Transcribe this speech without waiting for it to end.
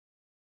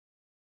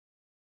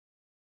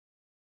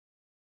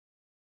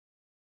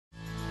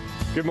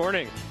Good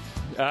morning.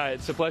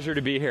 It's a pleasure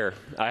to be here.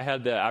 I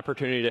had the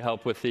opportunity to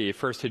help with the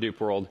first Hadoop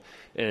World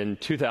in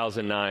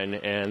 2009,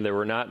 and there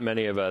were not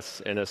many of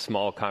us in a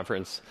small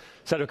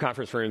set of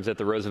conference rooms at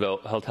the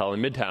Roosevelt Hotel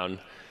in Midtown.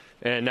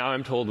 And now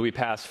I'm told we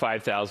passed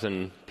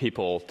 5,000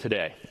 people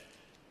today.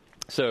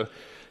 So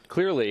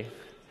clearly,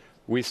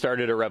 we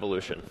started a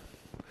revolution.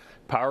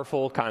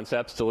 Powerful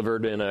concepts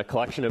delivered in a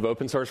collection of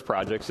open source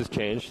projects has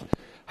changed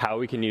how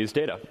we can use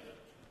data.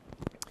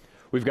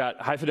 We've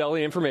got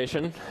high-fidelity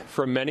information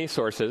from many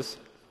sources.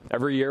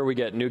 Every year we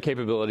get new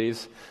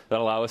capabilities that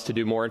allow us to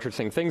do more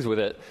interesting things with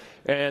it.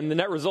 And the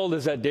net result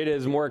is that data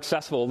is more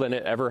accessible than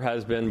it ever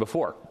has been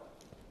before.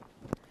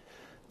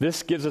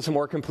 This gives us a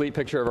more complete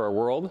picture of our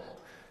world.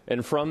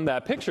 And from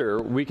that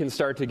picture, we can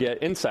start to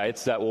get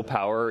insights that will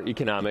power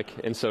economic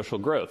and social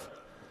growth.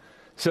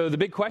 So the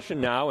big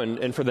question now,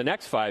 and for the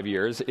next 5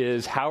 years,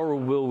 is how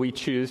will we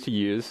choose to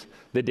use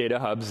the data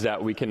hubs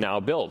that we can now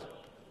build?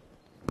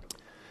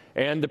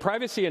 And the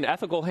privacy and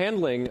ethical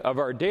handling of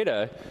our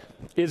data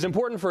is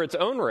important for its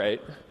own right,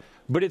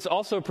 but it's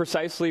also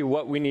precisely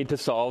what we need to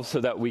solve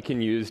so that we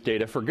can use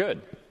data for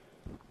good.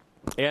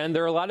 And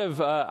there are a lot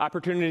of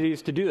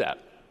opportunities to do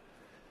that.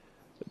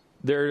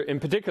 In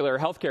particular,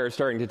 healthcare is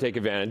starting to take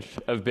advantage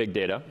of big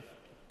data.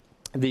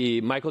 The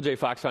Michael J.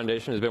 Fox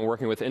Foundation has been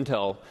working with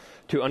Intel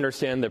to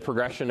understand the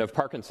progression of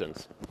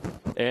Parkinson's.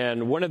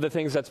 And one of the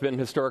things that's been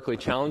historically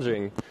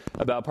challenging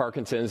about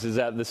Parkinson's is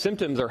that the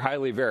symptoms are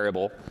highly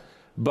variable,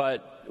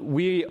 but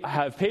we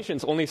have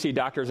patients only see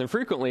doctors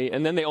infrequently,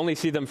 and then they only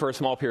see them for a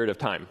small period of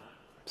time.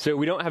 So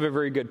we don't have a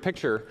very good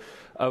picture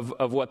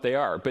of what they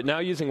are. But now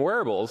using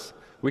wearables,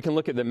 we can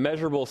look at the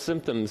measurable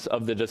symptoms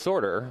of the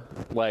disorder,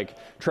 like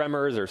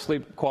tremors or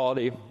sleep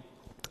quality,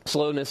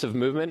 slowness of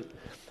movement,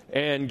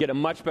 and get a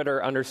much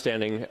better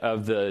understanding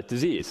of the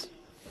disease.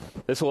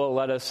 This will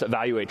let us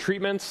evaluate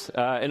treatments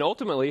and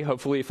ultimately,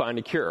 hopefully, find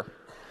a cure.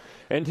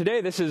 And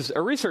today, this is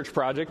a research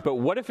project, but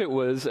what if it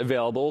was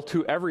available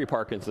to every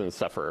Parkinson's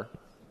sufferer?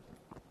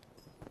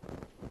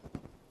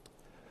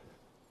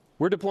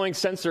 We're deploying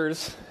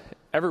sensors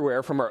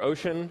everywhere, from our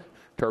ocean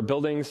to our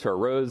buildings to our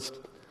roads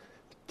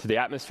to the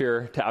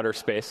atmosphere to outer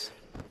space.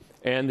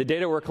 And the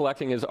data we're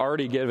collecting is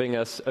already giving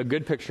us a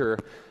good picture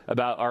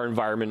about our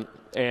environment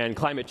and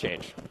climate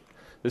change.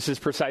 This is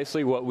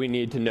precisely what we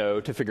need to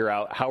know to figure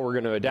out how we're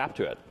going to adapt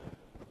to it.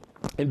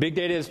 And big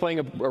data is playing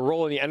a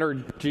role in the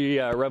energy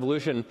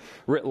revolution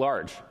writ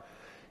large.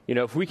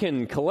 If we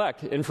can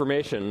collect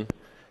information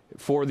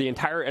for the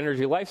entire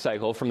energy life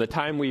cycle, from the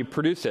time we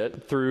produce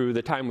it through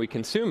the time we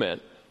consume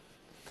it,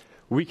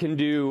 we can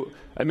do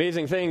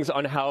amazing things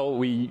on how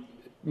we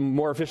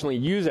more efficiently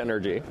use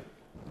energy.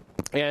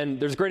 And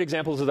there's great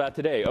examples of that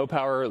today.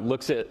 O-Power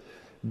looks at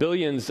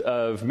billions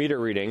of meter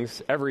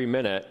readings every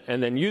minute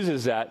and then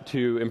uses that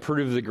to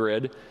improve the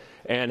grid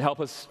and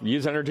help us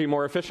use energy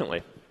more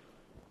efficiently.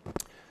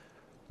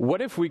 What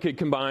if we could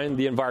combine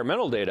the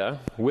environmental data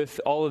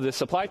with all of the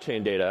supply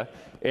chain data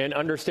and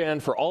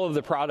understand for all of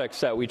the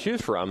products that we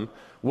choose from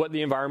what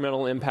the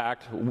environmental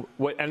impact,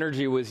 what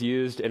energy was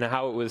used, and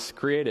how it was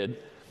created,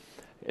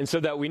 and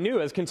so that we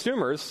knew as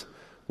consumers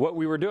what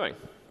we were doing?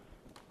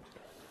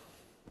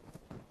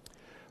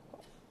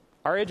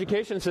 Our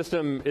education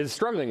system is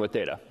struggling with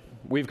data.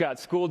 We've got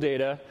school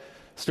data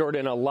stored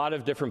in a lot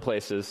of different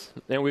places,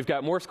 and we've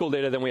got more school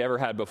data than we ever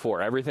had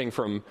before. Everything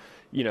from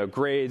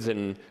grades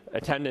and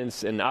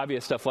attendance and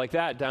obvious stuff like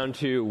that down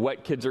to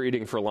what kids are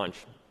eating for lunch.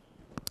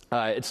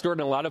 It's stored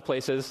in a lot of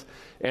places,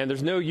 and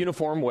there's no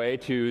uniform way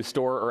to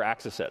store or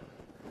access it.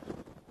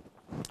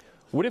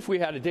 What if we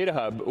had a data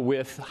hub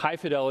with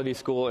high-fidelity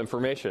school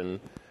information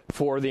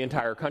for the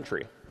entire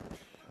country?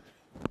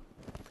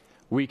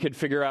 We could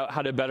figure out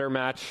how to better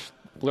match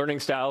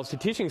learning styles to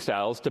teaching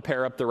styles to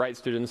pair up the right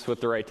students with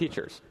the right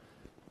teachers.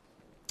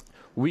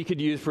 We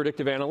could use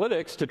predictive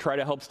analytics to try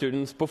to help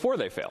students before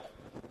they fail.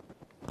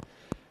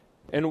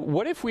 And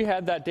what if we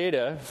had that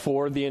data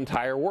for the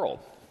entire world?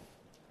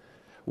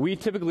 We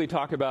typically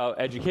talk about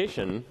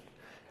education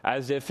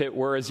as if it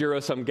were a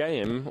zero-sum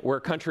game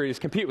where countries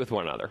compete with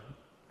one another,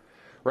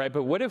 right?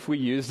 But what if we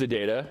used the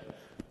data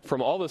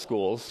from all the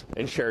schools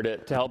and shared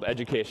it to help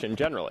education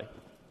generally?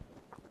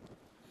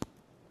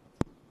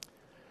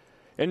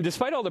 And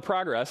despite all the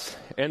progress,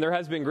 and there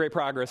has been great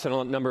progress in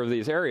a number of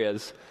these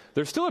areas,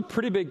 there's still a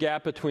pretty big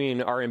gap between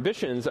our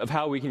ambitions of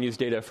how we can use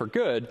data for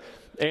good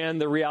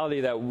and the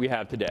reality that we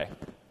have today.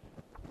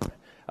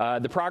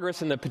 The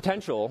progress and the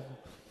potential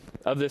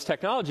of this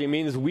technology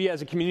means we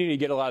as a community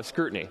get a lot of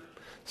scrutiny.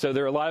 So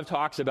there are a lot of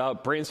talks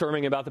about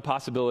brainstorming about the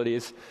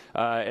possibilities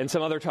and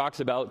some other talks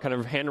about kind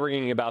of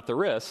hand-wringing about the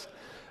risks.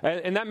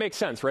 And that makes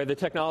sense, right? The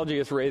technology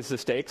has raised the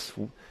stakes.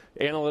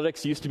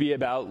 Analytics used to be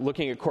about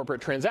looking at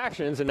corporate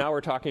transactions, and now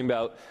we're talking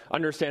about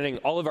understanding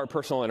all of our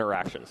personal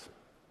interactions.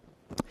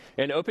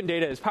 And open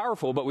data is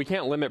powerful, but we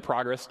can't limit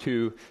progress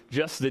to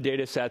just the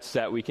data sets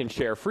that we can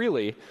share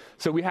freely.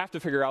 So we have to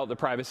figure out the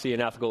privacy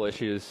and ethical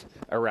issues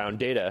around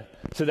data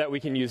so that we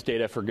can use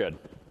data for good.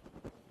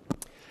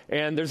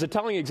 And there's a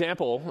telling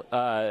example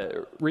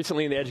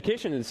recently in the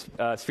education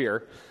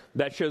sphere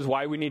that shows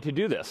why we need to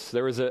do this.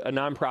 There was a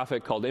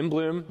nonprofit called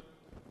InBloom,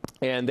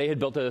 and they had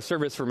built a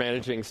service for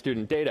managing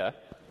student data.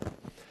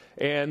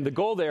 And the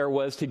goal there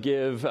was to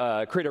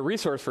create a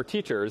resource for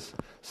teachers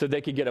so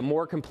they could get a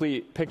more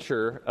complete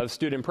picture of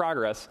student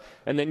progress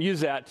and then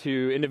use that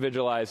to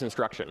individualize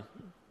instruction.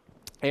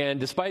 And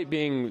despite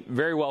being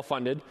very well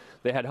funded,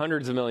 they had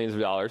hundreds of millions of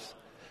dollars,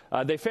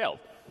 they failed.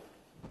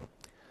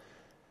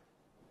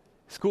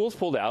 Schools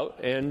pulled out,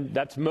 and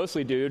that's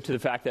mostly due to the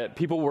fact that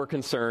people were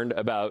concerned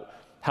about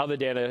how the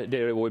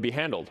data would be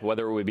handled,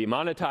 whether it would be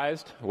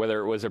monetized,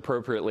 whether it was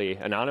appropriately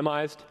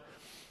anonymized,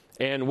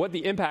 and what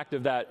the impact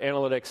of that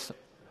analytics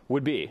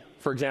would be.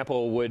 For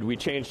example, would we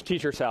change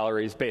teacher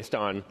salaries based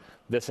on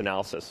this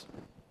analysis?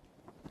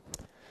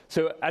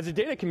 So as a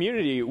data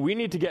community, we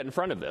need to get in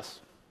front of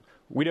this.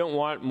 We don't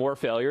want more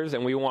failures,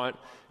 and we want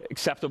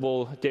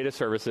acceptable data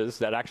services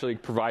that actually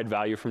provide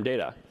value from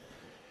data.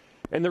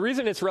 And the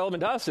reason it's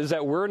relevant to us is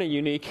that we're in a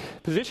unique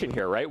position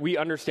here, right? We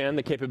understand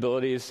the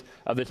capabilities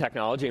of the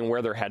technology and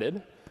where they're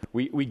headed.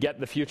 We get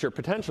the future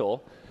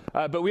potential.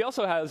 But we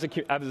also, as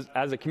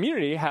a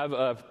community, have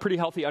a pretty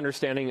healthy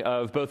understanding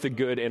of both the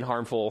good and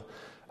harmful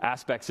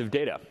aspects of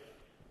data.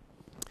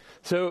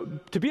 So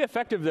to be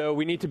effective, though,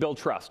 we need to build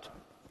trust.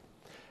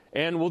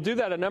 And we'll do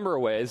that a number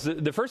of ways.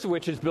 The first of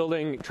which is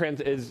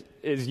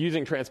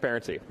using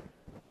transparency.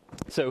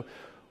 So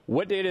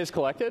what data is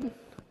collected,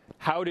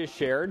 how it is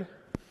shared,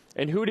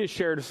 and who it is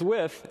shared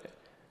with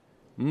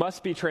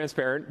must be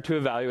transparent to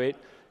evaluate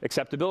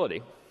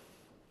acceptability.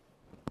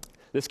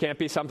 This can't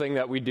be something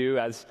that we do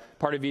as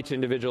part of each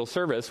individual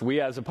service. We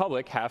as a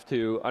public have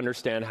to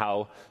understand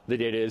how the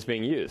data is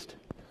being used.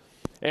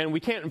 And we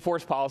can't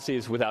enforce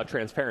policies without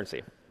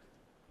transparency.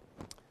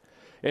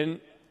 And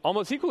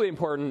almost equally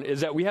important is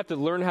that we have to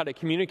learn how to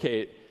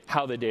communicate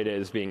how the data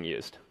is being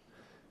used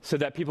so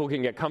that people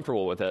can get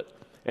comfortable with it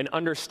and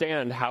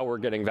understand how we're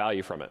getting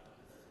value from it.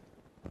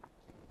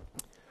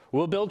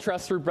 We'll build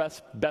trust through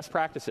best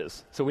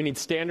practices. So we need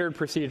standard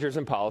procedures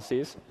and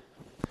policies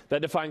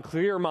that define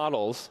clear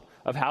models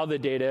of how the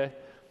data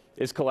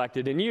is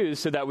collected and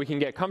used so that we can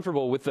get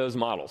comfortable with those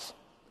models.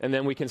 And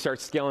then we can start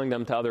scaling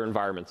them to other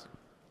environments.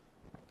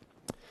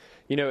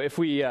 You know, if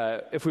we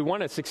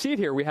want to succeed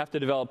here, we have to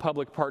develop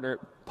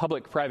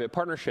public-private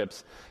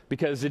partnerships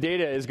because the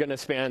data is going to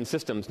span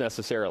systems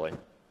necessarily.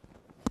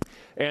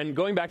 And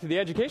going back to the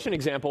education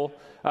example,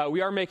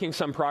 we are making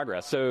some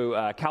progress.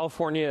 So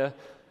California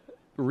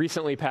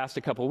recently passed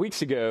a couple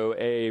weeks ago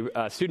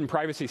a student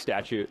privacy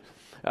statute.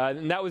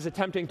 And that was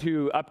attempting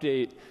to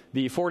update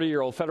the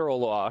 40-year-old federal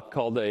law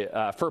called the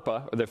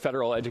FERPA, or the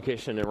Federal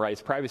Education and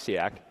Rights Privacy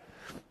Act.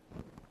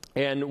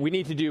 And we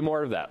need to do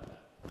more of that.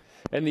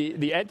 And the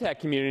EdTech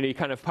community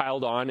kind of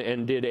piled on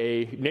and did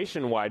a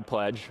nationwide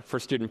pledge for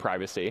student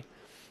privacy.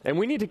 And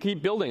we need to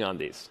keep building on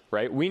these,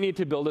 right? We need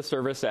to build a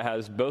service that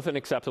has both an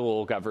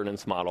acceptable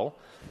governance model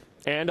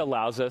and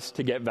allows us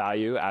to get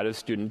value out of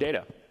student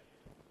data.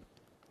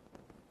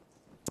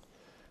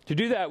 To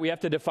do that, we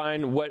have to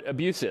define what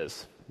abuse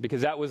is,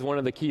 because that was one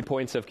of the key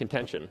points of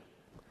contention.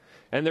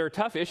 And there are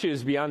tough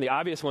issues beyond the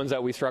obvious ones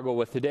that we struggle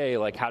with today,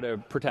 like how to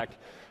protect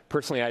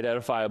personally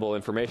identifiable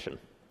information.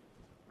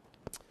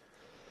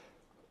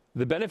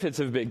 The benefits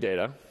of big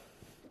data,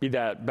 be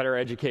that better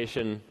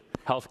education,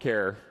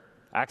 healthcare,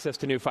 access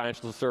to new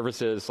financial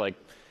services like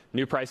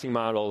new pricing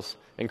models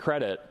and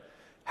credit,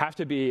 have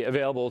to be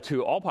available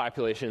to all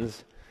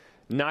populations,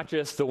 not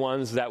just the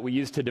ones that we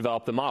use to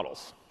develop the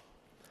models.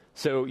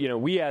 So, you know,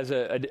 we as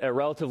a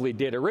relatively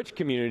data-rich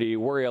community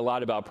worry a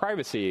lot about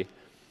privacy,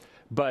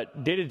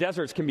 but data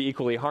deserts can be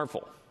equally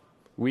harmful.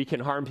 We can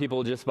harm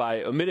people just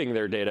by omitting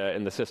their data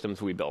in the systems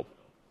we build.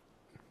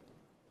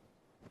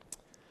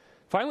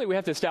 Finally, we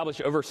have to establish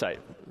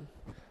oversight.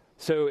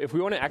 So if we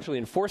want to actually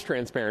enforce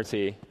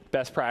transparency,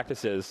 best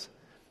practices,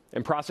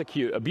 and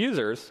prosecute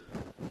abusers,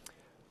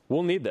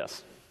 we'll need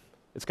this.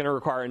 It's going to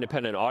require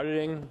independent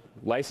auditing,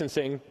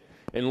 licensing,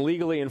 and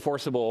legally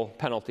enforceable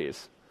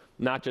penalties,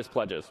 not just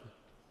pledges.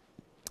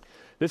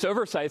 This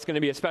oversight is going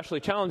to be especially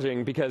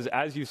challenging because,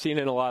 as you've seen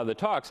in a lot of the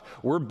talks,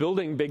 we're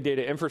building big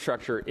data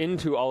infrastructure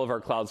into all of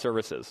our cloud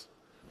services.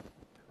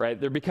 Right?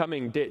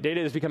 Data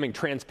is becoming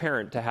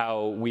transparent to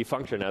how we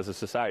function as a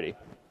society.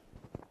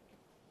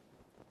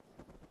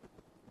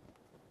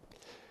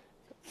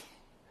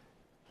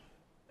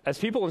 As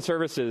people and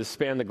services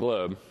span the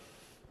globe,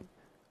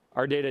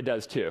 our data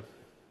does too.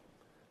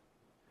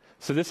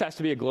 So this has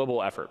to be a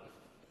global effort.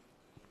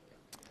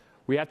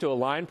 We have to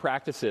align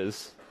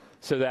practices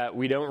so that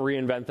we don't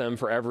reinvent them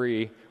for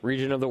every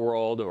region of the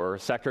world or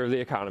sector of the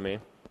economy.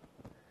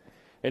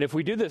 And if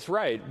we do this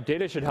right,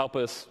 data should help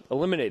us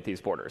eliminate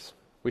these borders.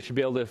 We should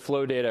be able to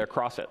flow data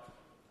across it.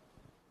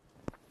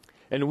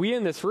 And we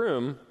in this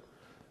room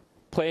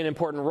play an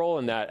important role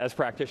in that as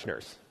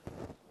practitioners.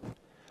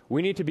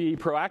 We need to be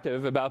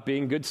proactive about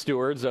being good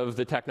stewards of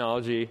the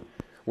technology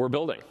we're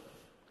building.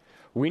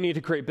 We need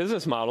to create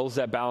business models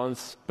that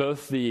balance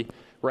both the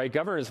right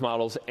governance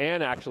models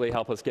and actually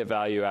help us get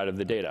value out of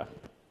the data.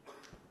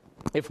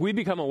 if we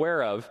become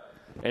aware of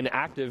and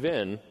active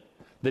in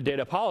the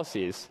data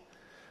policies,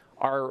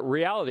 our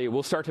reality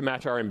will start to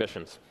match our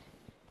ambitions.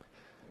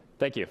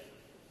 Thank you.